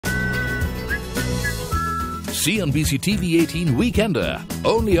CNBC-TV18 Weekender,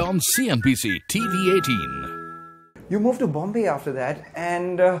 only on CNBC-TV18. You moved to Bombay after that,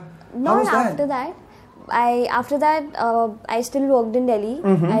 and how was Not that? after that. I still worked in Delhi.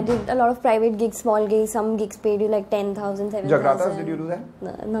 I did a lot of private gigs, small gigs. Some gigs paid you like 10,000, 7,000. Jagratas, did you do that?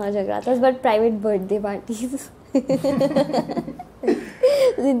 No, Jagratas, but private birthday parties.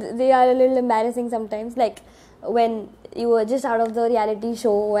 They are a little embarrassing sometimes. Like when you were just out of the reality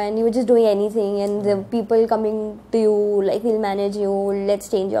show and you were just doing anything, and the people coming to you like, we'll manage you, let's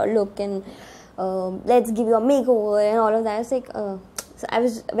change your look, and let's give you a makeover and all of that. It's like, so I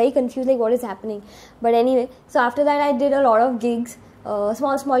was very confused, like what is happening. But anyway, so after that I did a lot of gigs,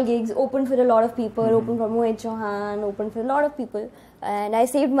 small gigs, opened for a lot of people, opened for Mohit Chauhan, opened for a lot of people. And I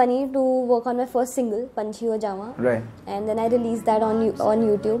saved money to work on my first single, Panchi Ho Jawa. Right. And then I released that on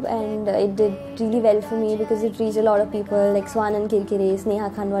YouTube, and it did really well for me because it reached a lot of people like Swanan Kirkire, Sneha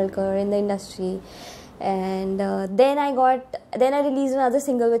Khanwalkar in the industry. And then I released another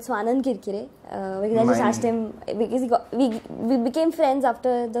single with Swanan Kirkire because I just asked him, because we became friends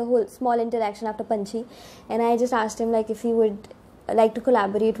after the whole small interaction after Panchi, and I just asked him like if he would like to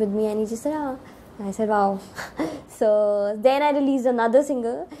collaborate with me, and he just said, ah. I said, wow. So then I released another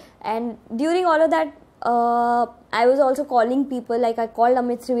single, and during all of that I was also calling people. Like I called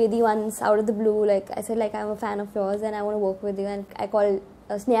Amit Trivedi once out of the blue, like I said like, I'm a fan of yours and I want to work with you, and I called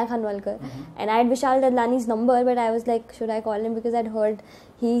Sneha Khanwalkar, and I had Vishal Dadlani's number, but I was like, should I call him, because I'd heard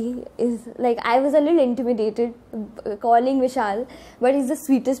he is like, I was a little intimidated calling Vishal, but he's the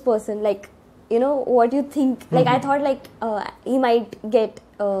sweetest person, like, you know what you think, like I thought like he might get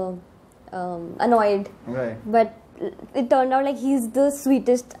annoyed, Right. but it turned out like he's the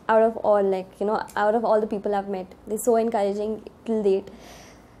sweetest out of all, like, you know, out of all the people I've met. They're so encouraging till date.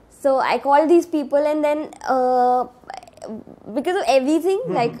 So I called these people, and then because of everything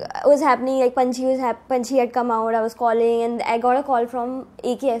like was happening, like Panchi had come out, I was calling, and I got a call from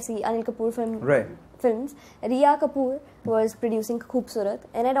AKFC, Anil Kapoor Films. Riya Kapoor was producing Khoobsurat,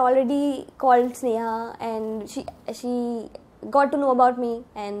 and I'd already called Sneha, and she got to know about me,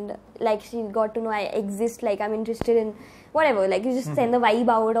 and like she got to know I exist, like I'm interested in whatever, like you just send the vibe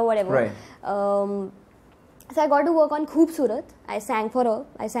out or whatever. Right. So I got to work on Khoobsurat. I sang for her.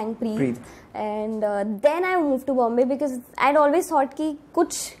 I sang Preet. And then I moved to Bombay because I'd always thought कि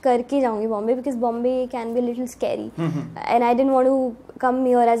कुछ करके जाऊँगी Bombay, because Bombay can be a little scary. And I didn't want to come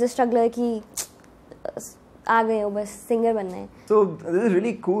here as a struggler कि आ गए हो बस singer बनना है. So this is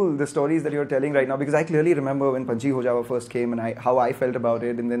really cool, the stories that you're telling right now, because I clearly remember when Panchi Ho Jawa first came and how I felt about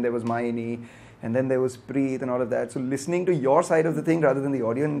it, and then there was Maini, and then there was Preet and all of that. So listening to your side of the thing rather than the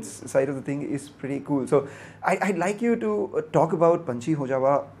audience side of the thing is pretty cool. So I'd like you to talk about Panchi Ho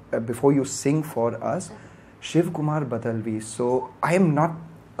Jawa before you sing for us. Shiv Kumar Batalvi. So I am not,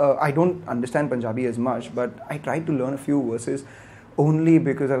 I don't understand Punjabi as much, but I tried to learn a few verses only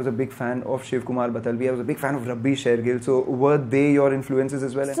because I was a big fan of Shiv Kumar Batalvi. I was a big fan of Rabbi Shergill. So were they your influences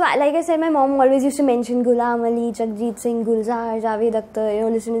as well? So like I said, my mom always used to mention Ghulam Ali, Jagjit Singh, Gulzar, Javed Akhtar, you know,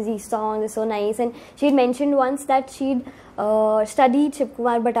 listen to these songs, they're so nice. And she'd mentioned once that she'd studied Shiv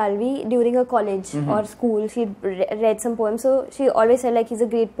Kumar Batalvi during her college or school. She'd read some poems. So she always said like, he's a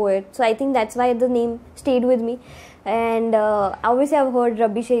great poet. So I think that's why the name stayed with me. And obviously I've heard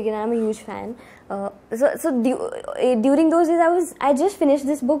Rabbi Shergill and I'm a huge fan. During those days, I just finished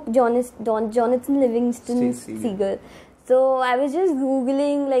this book, Jonathan Livingston Seagull. So I was just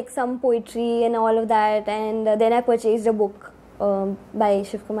googling like some poetry and all of that, and then I purchased a book by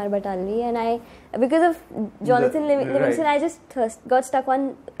Shiv Kumar Batalvi, and because of Jonathan Livingston, I just got stuck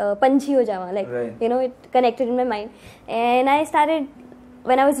on Panchi Ho Jawa, like you know, it connected in my mind, and I started,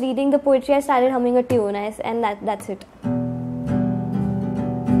 when I was reading the poetry, I started humming a tune, and that's it.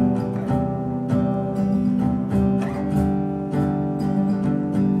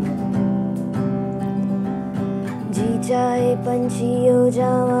 चाहे पंछी हो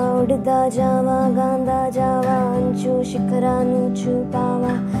जावा उड़दा जावा गांदा जावा अंचू शिखरा नू छू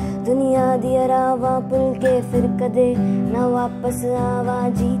पावा दुनिया दी अरावा पुल के फिर कदे ना वापस आवा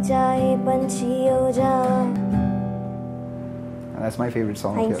जी चाहे पंछी हो जावा. That's my favorite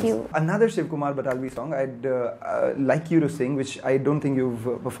song. Thank you. Another Shiv Kumar Batalvi song I'd like you to sing, which I don't think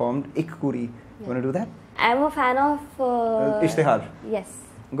you've performed, Ik Kuri. You want to do that? I'm a fan of Ishtihar. Yes.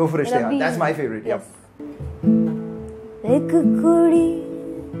 Go for Ishtihar. That's my favorite. Yes. Yep. एक कुड़ी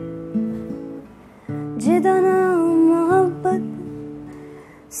जिदा नाम मोहब्बत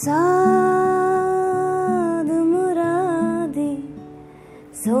साद मुरादी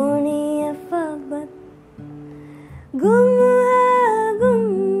सोनी अफाबत गुम है गुम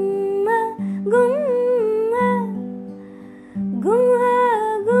है गुम है गुम है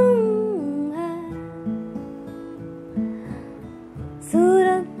गुम है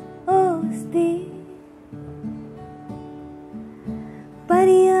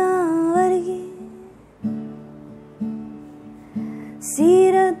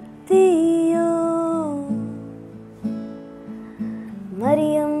Siratiyo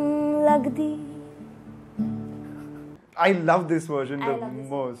Mariam lagdi. I love this version the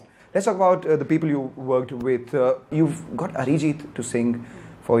most. Let's talk about the people you worked with. You've got Arijit to sing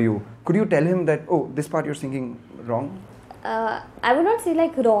for you. Could you tell him that, oh, this part you're singing wrong? I would not say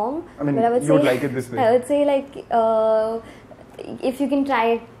like wrong. I mean, but I would you would like it this way. I would say like if you can try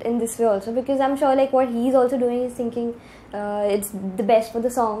it in this way also, because I'm sure like what he's also doing is thinking it's the best for the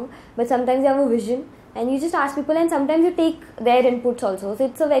song. But sometimes you have a vision and you just ask people, and sometimes you take their inputs also. So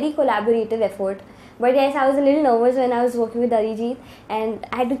it's a very collaborative effort. But yes, I was a little nervous when I was working with Arijit, and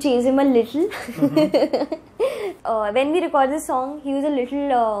I had to chase him a little. When we recorded this song, he was a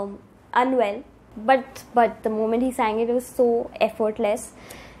little unwell. But the moment he sang it, it was so effortless.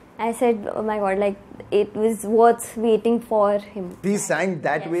 I said, oh my God, like it was worth waiting for him. He sang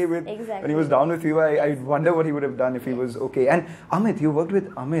that way with when he was down with you. I wonder what he would have done if he was okay. And Amit, you worked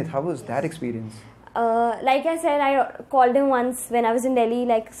with Amit. How was that experience? Like I said, I called him once when I was in Delhi,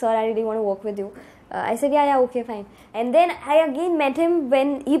 like, sir, I really want to work with you. I said, yeah, okay, fine. And then I again met him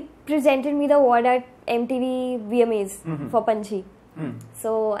when he presented me the award at MTV VMAs for Panchi.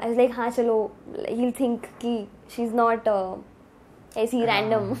 So I was like, हाँ चलो, he'll think कि she's not ऐसी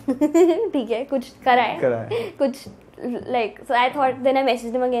random, ठीक है, कुछ करा है, कुछ like. So I thought, then I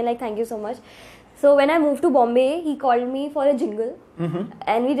messaged him again like, thank you so much. So when I moved to Bombay, he called me for a jingle,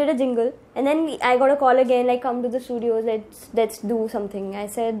 and we did a jingle. And then I got a call again, like, come to the studios, let's do something. I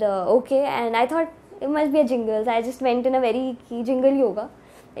said okay, and I thought it must be a jingle. So I just went in a very jingle yoga,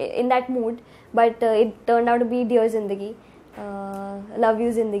 in that mood. But it turned out to be Dear Zindagi, Love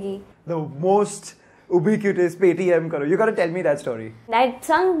You Zindagi. The most ubiquitous Paytm karo. You gotta tell me that story. I'd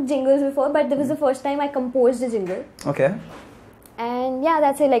sung jingles before, but this was the first time I composed a jingle. Okay. And yeah,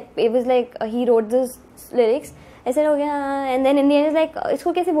 that's it. Like it was like he wrote those lyrics. I said okay, and then in the end it's like,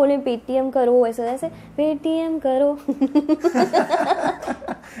 इसको कैसे बोले Paytm करो ऐसा ऐसे Paytm करो.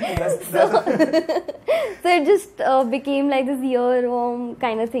 So it just became like this earworm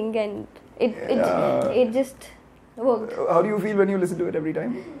kind of thing, and it just worked. How do you feel when you listen to it every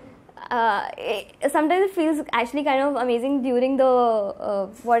time? Sometimes it feels actually kind of amazing during the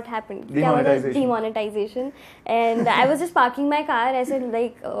what happened, demonetization. And I was just parking my car. I said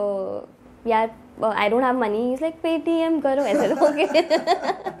like, yeah, I don't have money. He's like, Paytm karo. I said okay.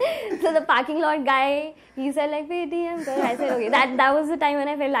 So the parking lot guy, he said like, Paytm karo. I said okay. That was the time when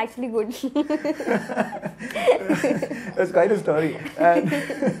I felt actually good. That's quite a story.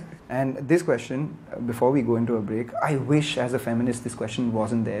 And this question, before we go into a break, I wish as a feminist this question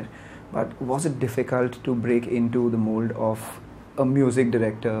wasn't there. But was it difficult to break into the mold of a music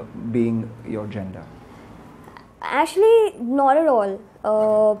director being your gender? Actually, not at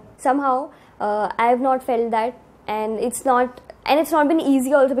all. Somehow, I have not felt that, and it's not been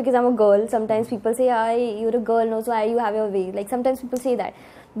easy also because I'm a girl. Sometimes people say, you're a girl, no, so you have your way. Like sometimes people say that,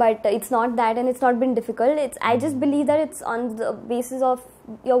 but it's not that, and it's not been difficult. I just believe that it's on the basis of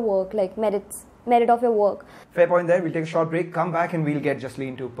your work, like merit of your work. Fair point there. We'll take a short break, come back, and we'll get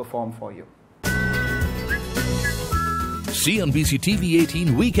Jasleen to perform for you.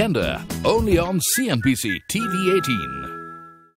 CNBC-TV18 Weekender, only on CNBC-TV18.